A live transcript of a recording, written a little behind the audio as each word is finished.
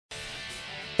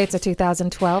It's a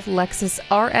 2012 Lexus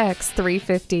RX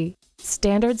 350.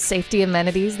 Standard safety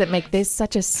amenities that make this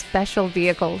such a special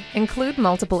vehicle include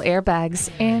multiple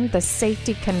airbags and the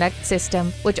Safety Connect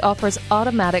system, which offers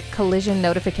automatic collision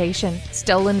notification,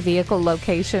 stolen vehicle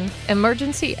location,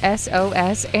 emergency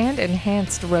SOS, and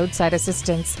enhanced roadside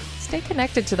assistance. Stay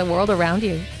connected to the world around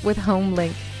you with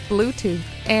HomeLink, Bluetooth,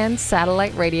 and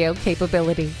satellite radio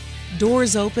capability.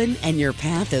 Doors open and your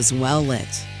path is well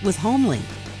lit with HomeLink.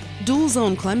 Dual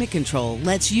Zone Climate Control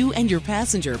lets you and your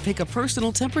passenger pick a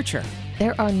personal temperature.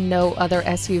 There are no other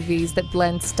SUVs that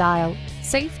blend style,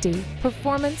 safety,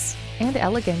 performance, and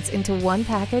elegance into one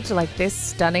package like this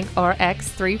stunning RX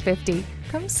 350.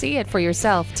 Come see it for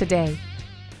yourself today.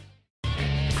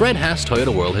 Fred Haas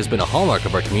Toyota World has been a hallmark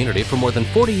of our community for more than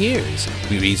 40 years.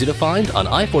 We're easy to find on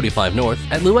I-45 North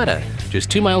at Louetta,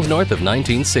 just 2 miles north of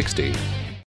 1960.